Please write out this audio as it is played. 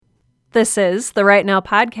This is the Right Now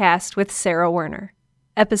podcast with Sarah Werner,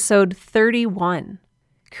 episode 31,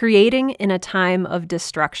 Creating in a Time of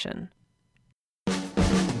Destruction.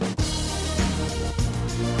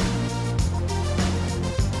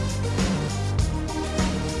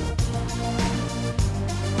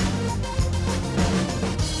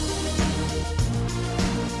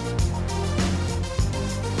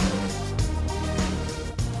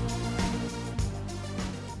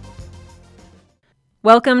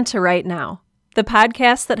 Welcome to Right Now, the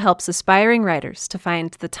podcast that helps aspiring writers to find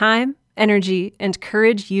the time, energy, and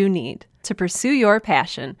courage you need to pursue your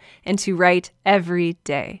passion and to write every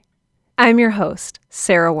day. I'm your host,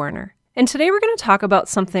 Sarah Werner, and today we're going to talk about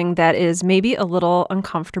something that is maybe a little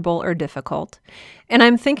uncomfortable or difficult. And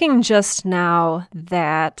I'm thinking just now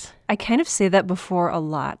that I kind of say that before a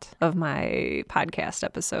lot of my podcast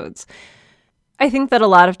episodes. I think that a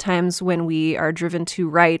lot of times when we are driven to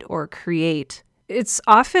write or create, it's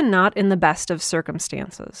often not in the best of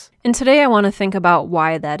circumstances. And today I want to think about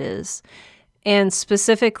why that is, and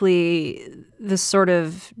specifically the sort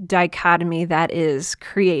of dichotomy that is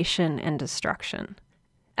creation and destruction.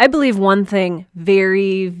 I believe one thing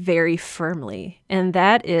very, very firmly, and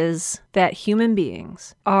that is that human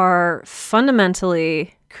beings are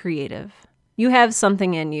fundamentally creative. You have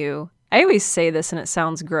something in you. I always say this and it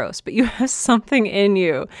sounds gross, but you have something in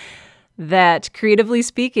you that, creatively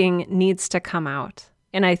speaking, needs to come out.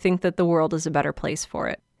 And I think that the world is a better place for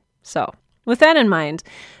it. So, with that in mind,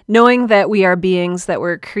 knowing that we are beings that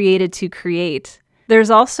were created to create,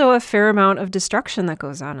 there's also a fair amount of destruction that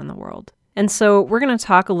goes on in the world. And so we're going to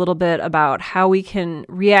talk a little bit about how we can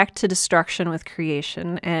react to destruction with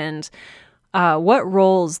creation and what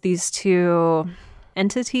roles these two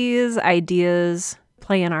entities, ideas,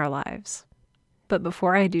 play in our lives. But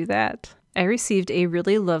before I do that, I received a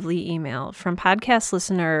really lovely email from podcast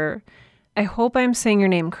listener, I hope I'm saying your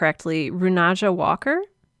name correctly, Runaja Walker.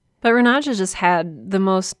 But Runaja just had the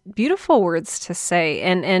most beautiful words to say,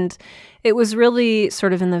 and it was really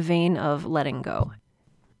sort of in the vein of letting go.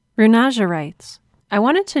 Runaja writes, I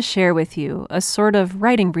wanted to share with you a sort of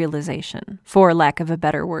writing realization, for lack of a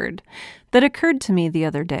better word, that occurred to me the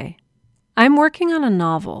other day. I'm working on a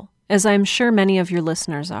novel, as I'm sure many of your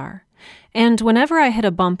listeners are. And whenever I hit a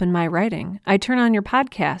bump in my writing, I turn on your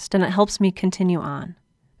podcast and it helps me continue on.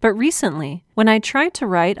 But recently, when I tried to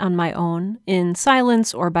write on my own, in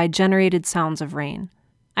silence or by generated sounds of rain,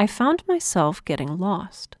 I found myself getting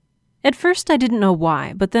lost. At first I didn't know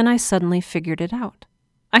why, but then I suddenly figured it out.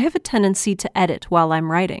 I have a tendency to edit while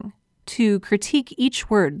I'm writing, to critique each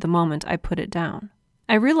word the moment I put it down.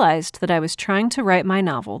 I realized that I was trying to write my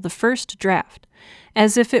novel, the first draft,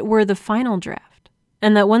 as if it were the final draft,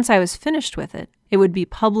 and that once I was finished with it, it would be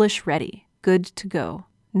publish ready, good to go,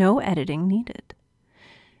 no editing needed.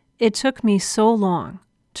 It took me so long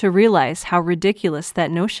to realize how ridiculous that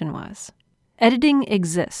notion was. Editing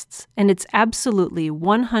exists, and it's absolutely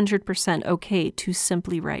 100% okay to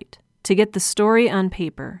simply write, to get the story on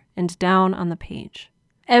paper and down on the page.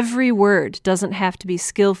 Every word doesn't have to be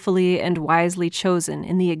skillfully and wisely chosen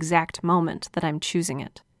in the exact moment that I'm choosing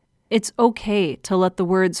it. It's okay to let the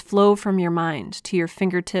words flow from your mind to your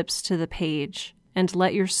fingertips to the page and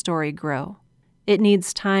let your story grow. It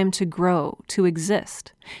needs time to grow, to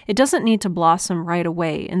exist. It doesn't need to blossom right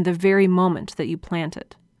away in the very moment that you plant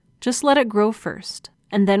it. Just let it grow first,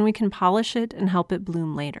 and then we can polish it and help it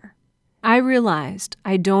bloom later. I realized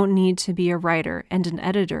I don't need to be a writer and an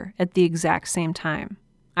editor at the exact same time.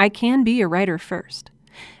 I can be a writer first,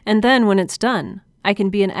 and then when it's done, I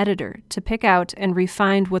can be an editor to pick out and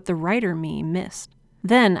refine what the writer me missed.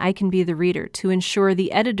 Then I can be the reader to ensure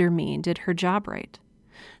the editor me did her job right.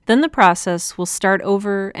 Then the process will start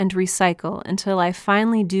over and recycle until I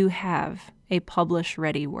finally do have a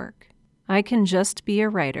publish-ready work. I can just be a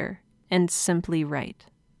writer and simply write.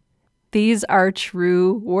 These are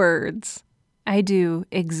true words. I do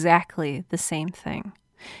exactly the same thing.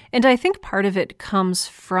 And I think part of it comes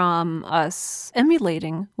from us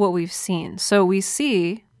emulating what we've seen. So we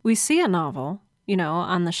see a novel,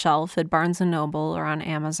 on the shelf at Barnes & Noble or on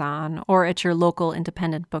Amazon or at your local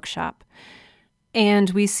independent bookshop.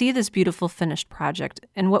 And we see this beautiful finished project.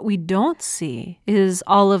 And what we don't see is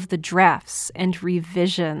all of the drafts and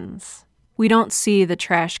revisions. We don't see the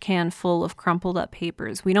trash can full of crumpled up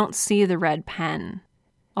papers. We don't see the red pen.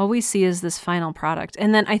 All we see is this final product.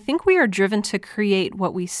 And then I think we are driven to create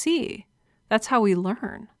what we see. That's how we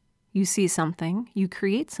learn. You see something, you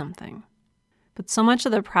create something. But so much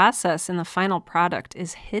of the process in the final product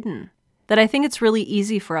is hidden that I think it's really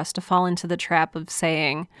easy for us to fall into the trap of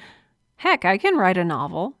saying, heck, I can write a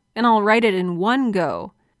novel, and I'll write it in one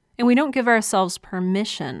go. And we don't give ourselves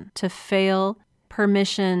permission to fail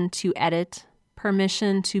permission to edit,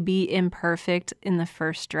 permission to be imperfect in the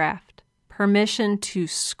first draft, permission to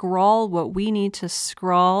scrawl what we need to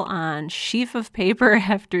scrawl on sheaf of paper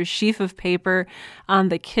after sheaf of paper on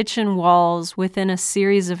the kitchen walls within a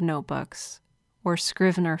series of notebooks, or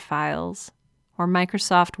Scrivener files, or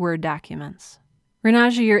Microsoft Word documents.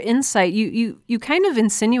 Rinaja, your insight, you kind of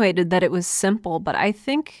insinuated that it was simple, but I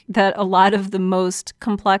think that a lot of the most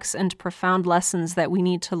complex and profound lessons that we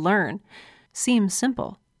need to learn seem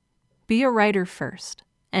simple. Be a writer first,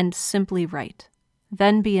 and simply write.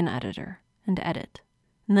 Then be an editor, and edit.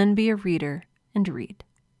 And then be a reader, and read.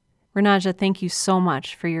 Rinaja, thank you so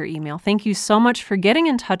much for your email. Thank you so much for getting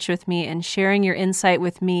in touch with me and sharing your insight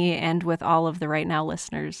with me and with all of the Right Now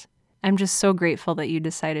listeners. I'm just so grateful that you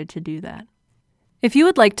decided to do that. If you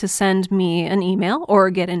would like to send me an email or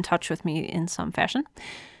get in touch with me in some fashion,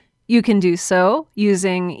 you can do so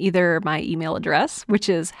using either my email address, which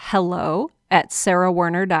is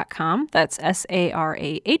hello@sarahwerner.com. That's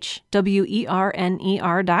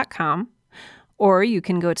SARAHWERNER.com. Or you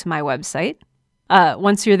can go to my website.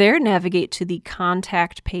 Once you're there, navigate to the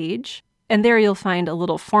contact page, and there you'll find a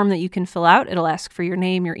little form that you can fill out. It'll ask for your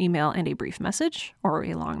name, your email, and a brief message or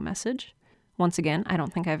a long message. Once again, I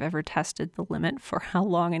don't think I've ever tested the limit for how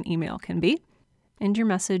long an email can be, and your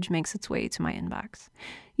message makes its way to my inbox.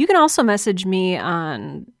 You can also message me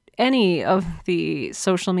on any of the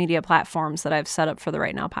social media platforms that I've set up for the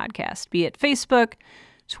Right Now podcast, be it Facebook,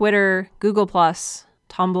 Twitter, Google+,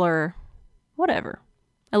 Tumblr, whatever.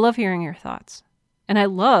 I love hearing your thoughts, and I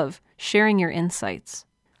love sharing your insights.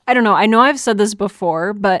 I don't know, I know I've said this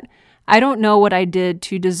before, but I don't know what I did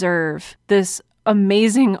to deserve this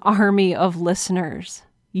amazing army of listeners.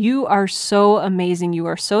 You are so amazing. You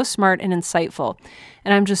are so smart and insightful.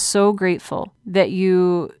 And I'm just so grateful that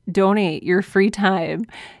you donate your free time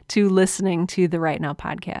to listening to the Right Now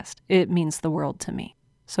podcast. It means the world to me.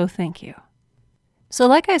 So thank you. So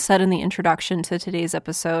like I said in the introduction to today's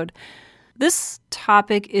episode, this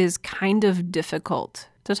topic is kind of difficult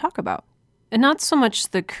to talk about. And not so much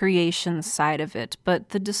the creation side of it, but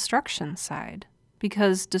the destruction side.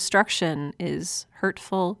 Because destruction is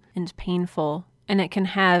hurtful and painful, and it can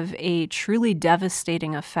have a truly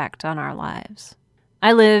devastating effect on our lives.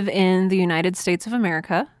 I live in the United States of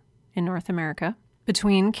America, in North America,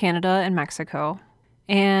 between Canada and Mexico.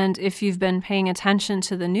 And if you've been paying attention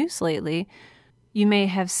to the news lately, you may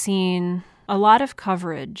have seen a lot of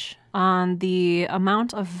coverage on the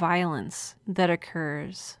amount of violence that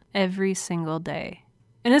occurs every single day.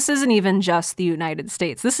 And this isn't even just the United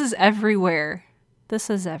States. This is everywhere. This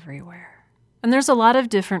is everywhere. And there's a lot of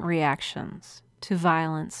different reactions to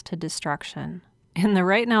violence, to destruction. And the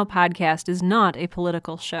Right Now podcast is not a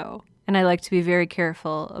political show. And I like to be very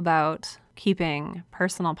careful about keeping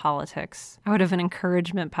personal politics out of an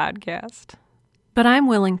encouragement podcast. But I'm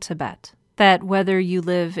willing to bet that whether you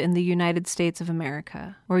live in the United States of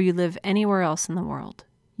America or you live anywhere else in the world,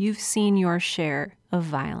 you've seen your share of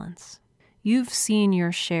violence. You've seen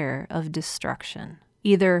your share of destruction.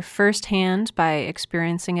 Either firsthand by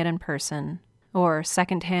experiencing it in person, or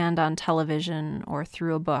secondhand on television or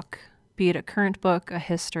through a book, be it a current book, a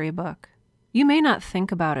history book. You may not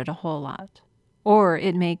think about it a whole lot, or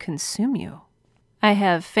it may consume you. I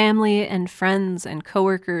have family and friends and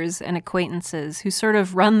coworkers and acquaintances who sort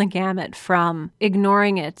of run the gamut from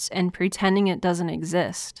ignoring it and pretending it doesn't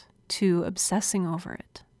exist to obsessing over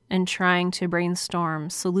it and trying to brainstorm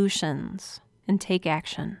solutions and take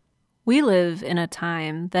action. We live in a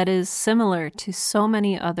time that is similar to so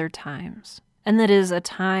many other times, and that is a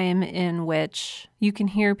time in which you can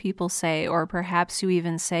hear people say, or perhaps you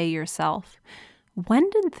even say yourself, when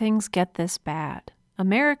did things get this bad?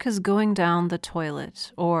 America's going down the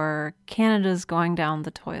toilet, or Canada's going down the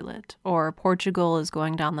toilet, or Portugal is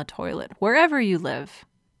going down the toilet, wherever you live.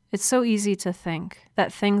 It's so easy to think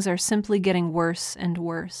that things are simply getting worse and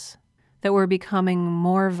worse, that we're becoming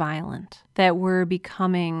more violent, that we're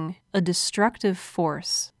becoming a destructive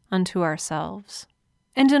force unto ourselves.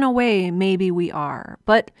 And in a way, maybe we are,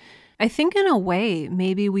 but I think in a way,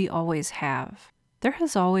 maybe we always have. There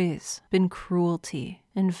has always been cruelty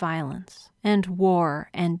and violence and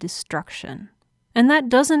war and destruction. And that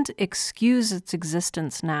doesn't excuse its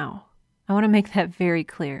existence now. I want to make that very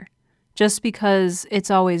clear. Just because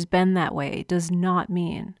it's always been that way does not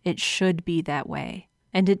mean it should be that way.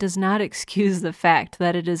 And it does not excuse the fact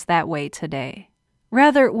that it is that way today.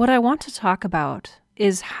 Rather, what I want to talk about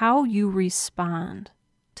is how you respond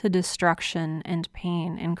to destruction and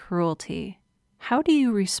pain and cruelty. How do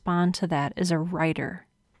you respond to that as a writer?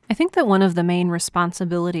 I think that one of the main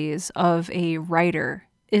responsibilities of a writer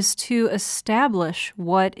is to establish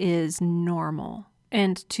what is normal.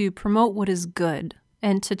 and to promote what is good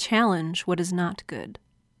and to challenge what is not good.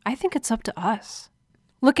 I think it's up to us.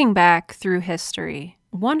 Looking back through history,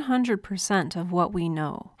 100% of what we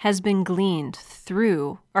know has been gleaned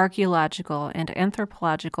through archaeological and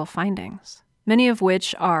anthropological findings, many of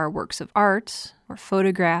which are works of art or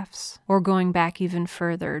photographs, or going back even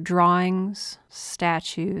further, drawings,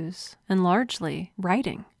 statues, and largely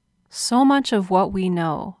writing. So much of what we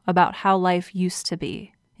know about how life used to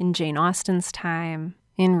be in Jane Austen's time,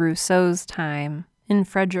 in Rousseau's time, in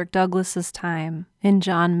Frederick Douglass's time, in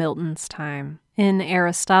John Milton's time, in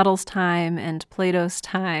Aristotle's time and Plato's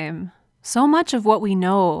time. So much of what we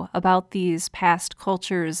know about these past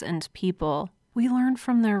cultures and people, we learn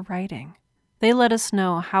from their writing. They let us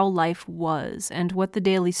know how life was and what the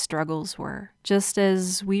daily struggles were, just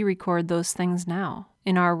as we record those things now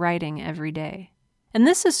in our writing every day. And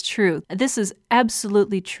this is true. This is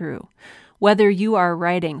absolutely true. Whether you are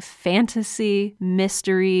writing fantasy,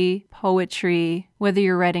 mystery, poetry, whether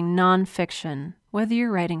you're writing nonfiction, whether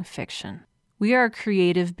you're writing fiction. We are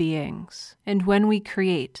creative beings, and when we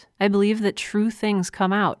create, I believe that true things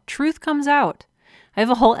come out. Truth comes out. I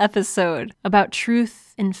have a whole episode about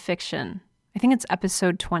truth in fiction. I think it's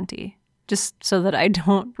episode 20, just so that I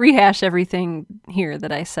don't rehash everything here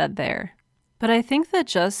that I said there. But I think that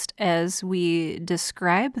just as we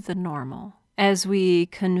describe the normal, as we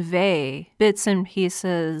convey bits and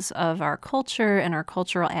pieces of our culture and our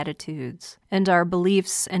cultural attitudes, and our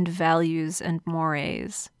beliefs and values and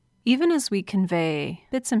mores, even as we convey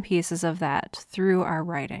bits and pieces of that through our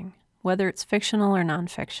writing, whether it's fictional or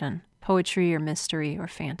nonfiction, poetry or mystery or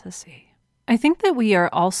fantasy, I think that we are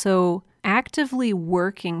also actively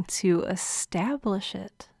working to establish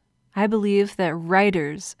it. I believe that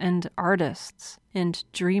writers and artists and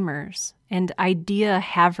dreamers and idea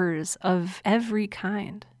havers of every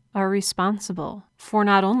kind are responsible for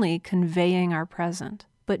not only conveying our present,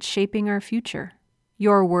 but shaping our future.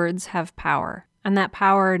 Your words have power, and that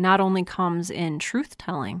power not only comes in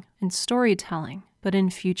truth-telling and storytelling, but in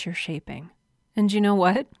future shaping. And you know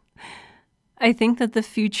what? I think that the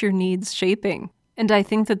future needs shaping. And I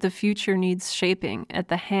think that the future needs shaping at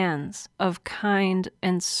the hands of kind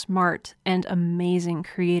and smart and amazing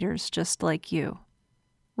creators just like you.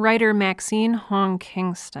 Writer Maxine Hong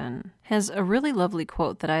Kingston has a really lovely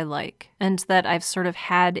quote that I like, and that I've sort of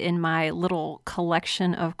had in my little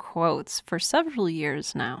collection of quotes for several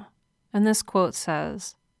years now. And this quote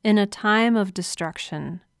says, "In a time of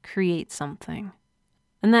destruction, create something."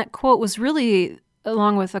 And that quote was really,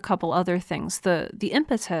 along with a couple other things, the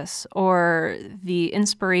impetus or the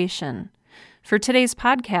inspiration for today's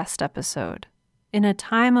podcast episode. In a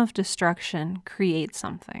time of destruction, create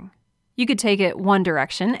something. You could take it one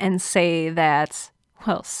direction and say that,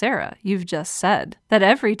 well, Sarah, you've just said that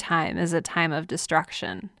every time is a time of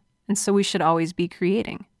destruction, and so we should always be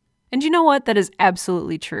creating. And you know what? That is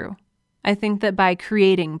absolutely true. I think that by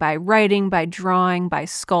creating, by writing, by drawing, by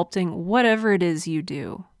sculpting, whatever it is you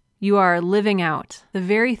do, you are living out the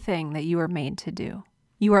very thing that you are made to do.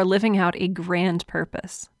 You are living out a grand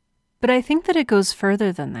purpose. But I think that it goes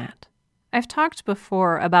further than that. I've talked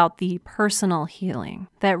before about the personal healing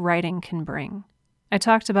that writing can bring. I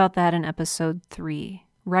talked about that in episode 3,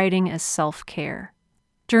 writing as self-care.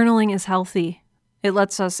 Journaling is healthy. It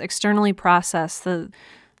lets us externally process the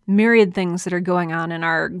myriad things that are going on in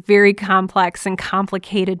our very complex and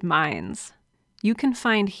complicated minds. You can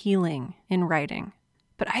find healing in writing.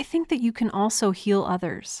 But I think that you can also heal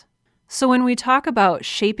others. So when we talk about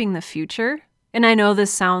shaping the future, and I know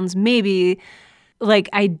this sounds maybe like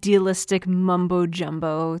idealistic mumbo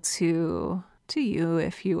jumbo to you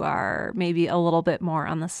if you are maybe a little bit more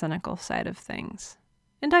on the cynical side of things.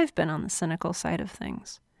 And I've been on the cynical side of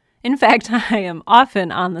things. In fact, I am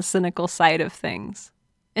often on the cynical side of things.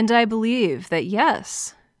 And I believe that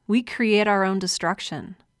yes, we create our own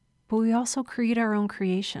destruction, but we also create our own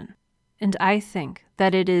creation. And I think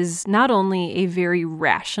that it is not only a very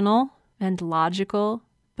rational and logical,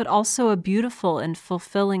 but also a beautiful and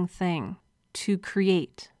fulfilling thing to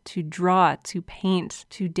create, to draw, to paint,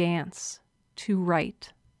 to dance, to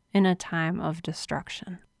write in a time of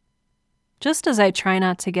destruction. Just as I try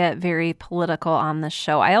not to get very political on this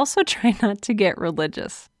show, I also try not to get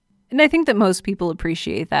religious. And I think that most people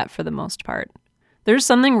appreciate that for the most part. There's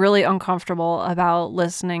something really uncomfortable about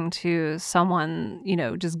listening to someone,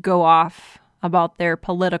 just go off about their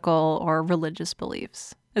political or religious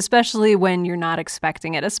beliefs, especially when you're not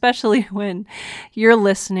expecting it, especially when you're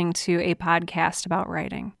listening to a podcast about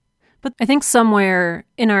writing. But I think somewhere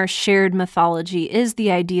in our shared mythology is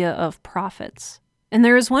the idea of prophets. And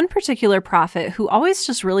there is one particular prophet who always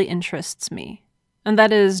just really interests me, and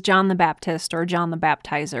that is John the Baptist or John the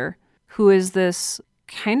Baptizer, who is this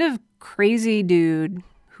kind of crazy dude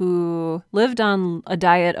who lived on a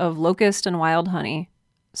diet of locust and wild honey,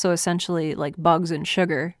 so essentially like bugs and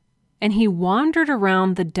sugar, and he wandered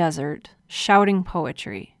around the desert shouting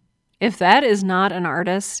poetry. If that is not an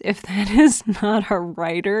artist, if that is not a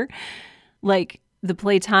writer, like the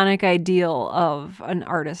Platonic ideal of an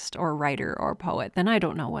artist or writer or poet, then I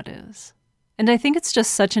don't know what is. And I think it's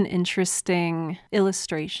just such an interesting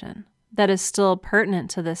illustration that is still pertinent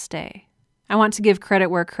to this day. I want to give credit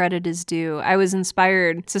where credit is due. I was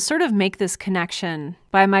inspired to sort of make this connection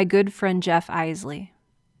by my good friend Jeff Isley.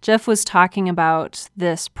 Jeff was talking about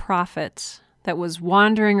this prophet that was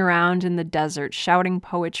wandering around in the desert shouting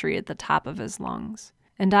poetry at the top of his lungs.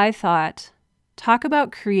 And I thought, talk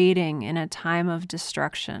about creating in a time of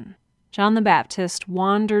destruction. John the Baptist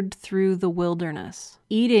wandered through the wilderness,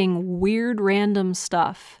 eating weird random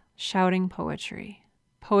stuff, shouting poetry.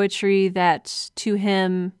 Poetry that, to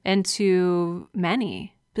him and to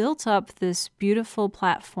many, built up this beautiful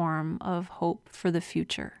platform of hope for the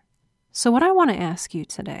future. So what I want to ask you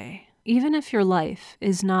today, even if your life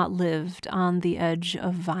is not lived on the edge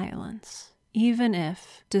of violence, even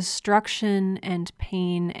if destruction and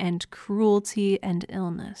pain and cruelty and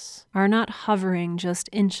illness are not hovering just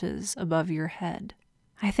inches above your head,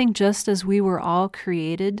 I think just as we were all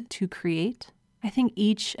created to create, I think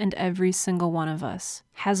each and every single one of us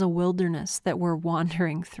has a wilderness that we're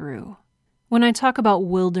wandering through. When I talk about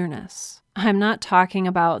wilderness, I'm not talking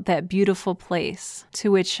about that beautiful place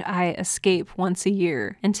to which I escape once a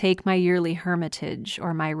year and take my yearly hermitage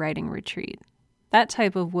or my writing retreat. That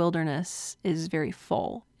type of wilderness is very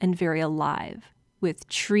full and very alive, with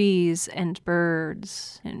trees and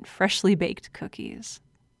birds and freshly baked cookies.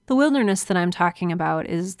 The wilderness that I'm talking about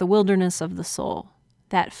is the wilderness of the soul.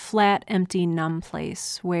 That flat, empty, numb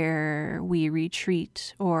place where we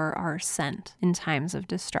retreat or are sent in times of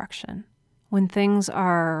destruction. When things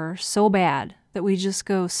are so bad that we just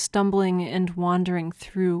go stumbling and wandering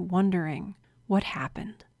through, wondering, what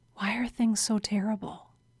happened? Why are things so terrible?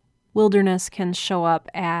 Wilderness can show up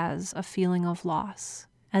as a feeling of loss,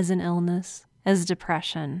 as an illness, as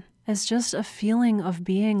depression, as just a feeling of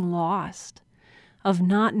being lost, of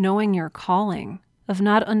not knowing your calling, of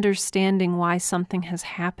not understanding why something has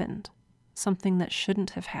happened, something that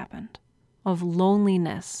shouldn't have happened, of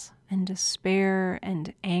loneliness and despair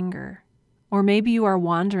and anger. Or maybe you are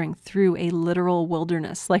wandering through a literal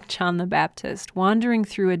wilderness like John the Baptist, wandering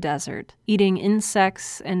through a desert, eating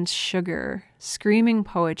insects and sugar, screaming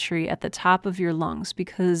poetry at the top of your lungs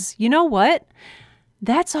because, you know what?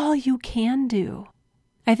 That's all you can do.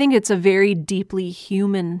 I think it's a very deeply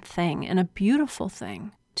human thing and a beautiful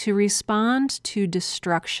thing to respond to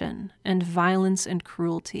destruction and violence and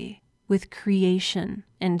cruelty with creation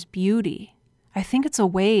and beauty. I think it's a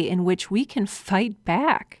way in which we can fight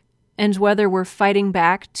back. And whether we're fighting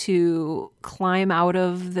back to climb out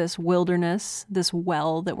of this wilderness, this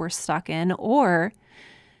well that we're stuck in, or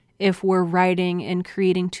if we're writing and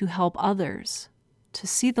creating to help others to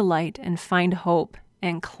see the light and find hope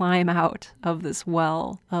and climb out of this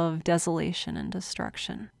well of desolation and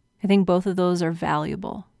destruction. I think both of those are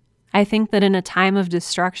valuable. I think that in a time of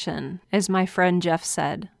destruction, as my friend Jeff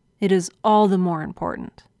said, it is all the more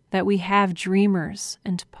important that we have dreamers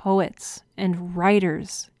and poets and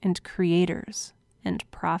writers and creators and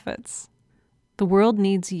prophets. The world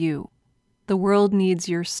needs you. The world needs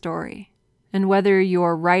your story. And whether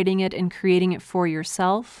you're writing it and creating it for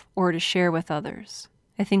yourself or to share with others,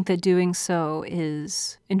 I think that doing so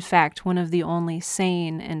is, in fact, one of the only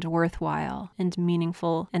sane and worthwhile and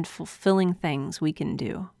meaningful and fulfilling things we can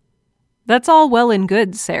do. That's all well and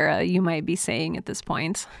good, Sarah, you might be saying at this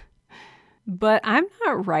point. But I'm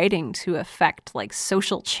not writing to affect like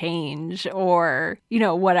social change or,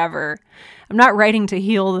 whatever. I'm not writing to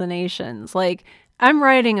heal the nations. Like, I'm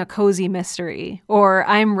writing a cozy mystery or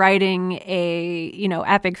I'm writing a,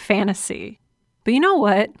 epic fantasy. But you know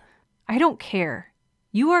what? I don't care.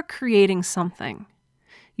 You are creating something.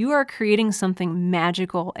 You are creating something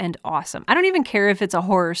magical and awesome. I don't even care if it's a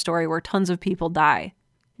horror story where tons of people die.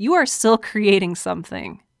 You are still creating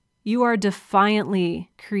something. You are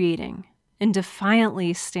defiantly creating and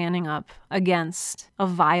defiantly standing up against a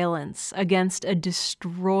violence, against a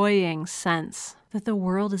destroying sense that the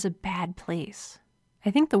world is a bad place. I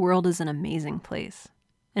think the world is an amazing place.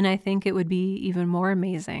 And I think it would be even more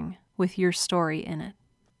amazing with your story in it.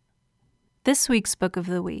 This week's book of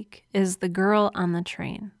the week is The Girl on the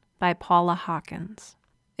Train by Paula Hawkins.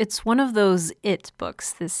 It's one of those it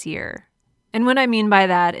books this year. And what I mean by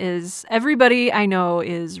that is everybody I know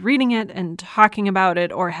is reading it and talking about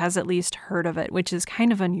it or has at least heard of it, which is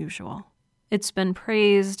kind of unusual. It's been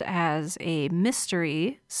praised as a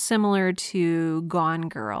mystery similar to Gone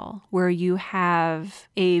Girl, where you have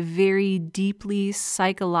a very deeply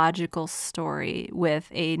psychological story with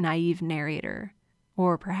a naive narrator,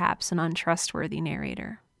 or perhaps an untrustworthy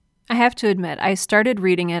narrator. I have to admit, I started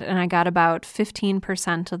reading it and I got about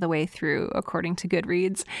 15% of the way through, according to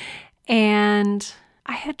Goodreads, and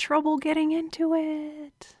I had trouble getting into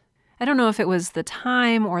it. I don't know if it was the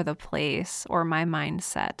time or the place or my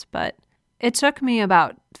mindset, but it took me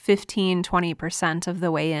about 15-20% of the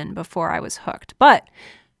way in before I was hooked. But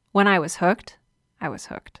when I was hooked, I was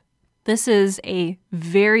hooked. This is a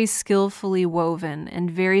very skillfully woven and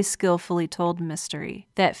very skillfully told mystery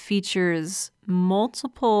that features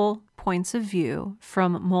multiple points of view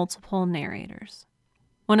from multiple narrators.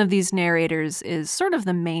 One of these narrators is sort of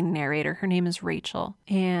the main narrator. Her name is Rachel,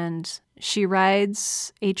 and she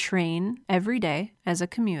rides a train every day as a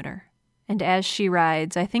commuter. And as she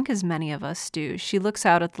rides, I think as many of us do, she looks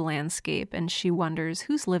out at the landscape and she wonders,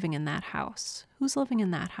 who's living in that house? Who's living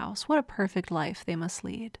in that house? What a perfect life they must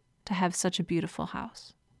lead to have such a beautiful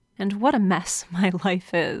house. And what a mess my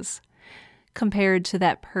life is compared to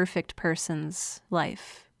that perfect person's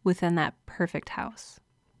life within that perfect house.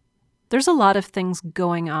 There's a lot of things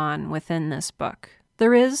going on within this book.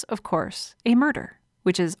 There is, of course, a murder,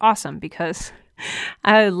 which is awesome because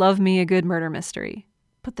I love me a good murder mystery.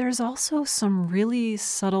 But there's also some really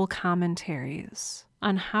subtle commentaries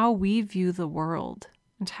on how we view the world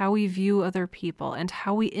and how we view other people and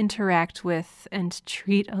how we interact with and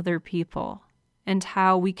treat other people and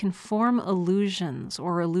how we can form illusions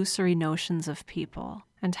or illusory notions of people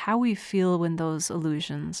and how we feel when those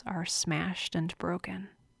illusions are smashed and broken.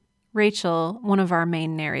 Rachel, one of our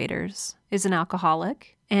main narrators, is an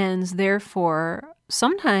alcoholic and therefore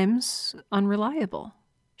sometimes unreliable.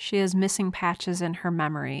 She has missing patches in her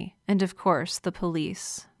memory, and of course, the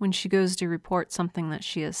police, when she goes to report something that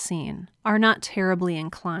she has seen, are not terribly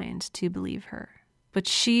inclined to believe her. But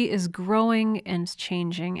she is growing and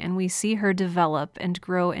changing, and we see her develop and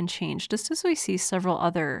grow and change, just as we see several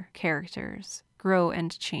other characters grow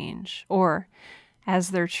and change, or as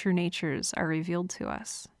their true natures are revealed to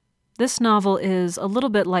us. This novel is a little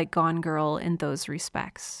bit like Gone Girl in those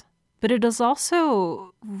respects, but it is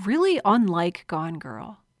also really unlike Gone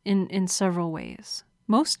Girl. In several ways.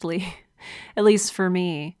 Mostly, at least for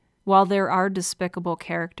me, while there are despicable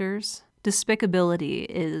characters, despicability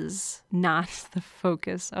is not the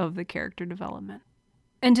focus of the character development.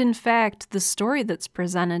 And in fact, the story that's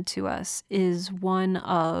presented to us is one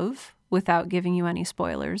of, without giving you any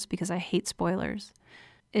spoilers, because I hate spoilers,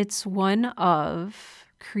 it's one of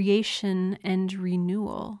creation and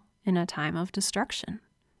renewal in a time of destruction.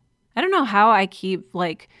 I don't know how I keep,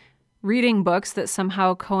 reading books that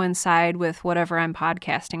somehow coincide with whatever I'm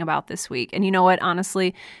podcasting about this week. And you know what?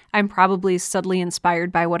 Honestly, I'm probably subtly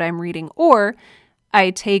inspired by what I'm reading, or I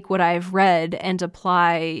take what I've read and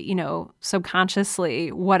apply,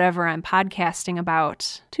 subconsciously whatever I'm podcasting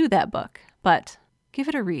about to that book. But give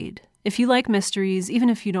it a read. If you like mysteries, even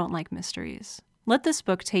if you don't like mysteries, let this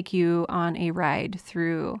book take you on a ride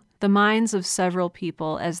through the minds of several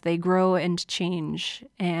people as they grow and change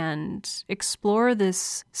and explore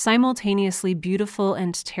this simultaneously beautiful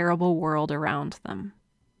and terrible world around them.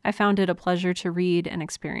 I found it a pleasure to read and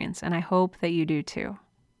experience, and I hope that you do too.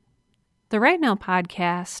 The Right Now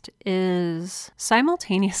podcast is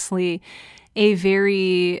simultaneously a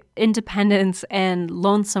very independent and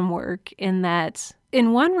lonesome work in that,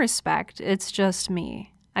 in one respect, it's just me.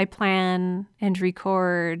 I plan and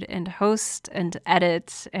record and host and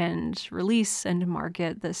edit and release and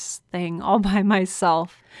market this thing all by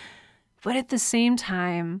myself. But at the same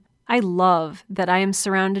time, I love that I am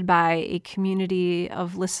surrounded by a community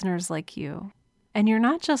of listeners like you. And you're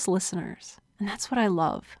not just listeners, and that's what I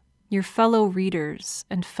love. You're fellow readers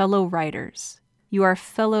and fellow writers. You are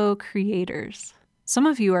fellow creators. Some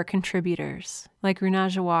of you are contributors, like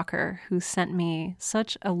Runaja Walker, who sent me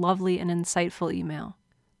such a lovely and insightful email.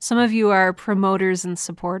 Some of you are promoters and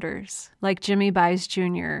supporters, like Jimmy Bies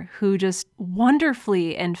Jr., who just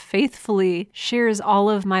wonderfully and faithfully shares all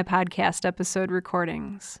of my podcast episode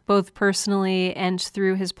recordings, both personally and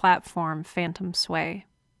through his platform, Phantom Sway.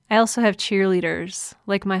 I also have cheerleaders,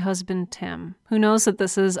 like my husband, Tim, who knows that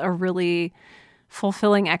this is a really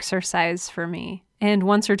fulfilling exercise for me, and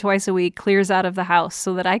once or twice a week clears out of the house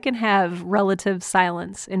so that I can have relative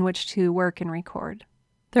silence in which to work and record.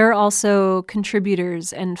 There are also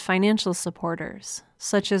contributors and financial supporters,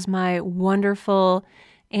 such as my wonderful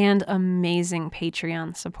and amazing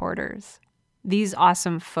Patreon supporters. These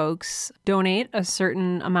awesome folks donate a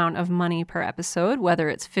certain amount of money per episode, whether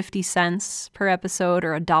it's 50 cents per episode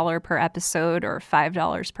or $1 per episode or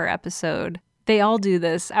 $5 per episode. They all do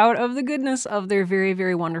this out of the goodness of their very,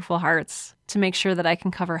 very wonderful hearts to make sure that I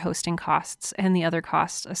can cover hosting costs and the other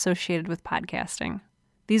costs associated with podcasting.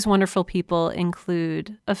 These wonderful people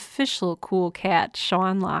include official cool cat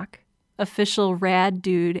Sean Locke, official rad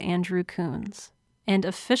dude Andrew Coons, and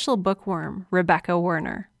official bookworm Rebecca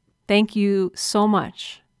Werner. Thank you so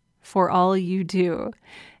much for all you do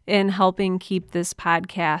in helping keep this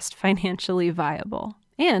podcast financially viable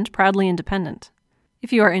and proudly independent.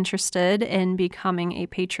 If you are interested in becoming a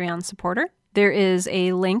Patreon supporter, there is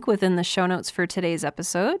a link within the show notes for today's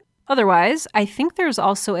episode. Otherwise, I think there's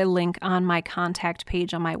also a link on my contact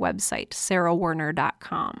page on my website,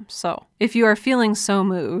 sarahwerner.com. So if you are feeling so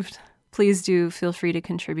moved, please do feel free to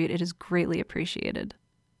contribute. It is greatly appreciated.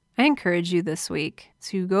 I encourage you this week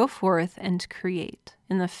to go forth and create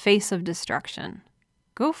in the face of destruction.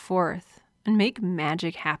 Go forth and make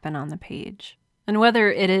magic happen on the page. And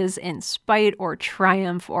whether it is in spite or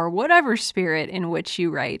triumph or whatever spirit in which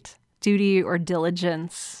you write, duty or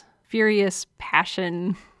diligence, furious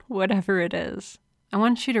passion, whatever it is, I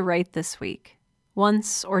want you to write this week,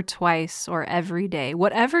 once or twice or every day,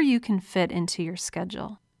 whatever you can fit into your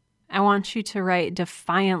schedule. I want you to write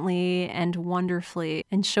defiantly and wonderfully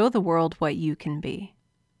and show the world what you can be.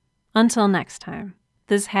 Until next time,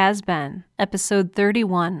 this has been episode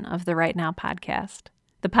 31 of the Right Now podcast,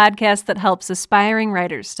 the podcast that helps aspiring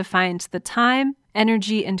writers to find the time,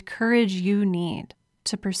 energy, and courage you need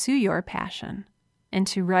to pursue your passion and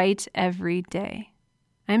to write every day.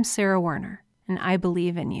 I'm Sarah Werner, and I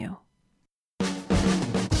believe in you.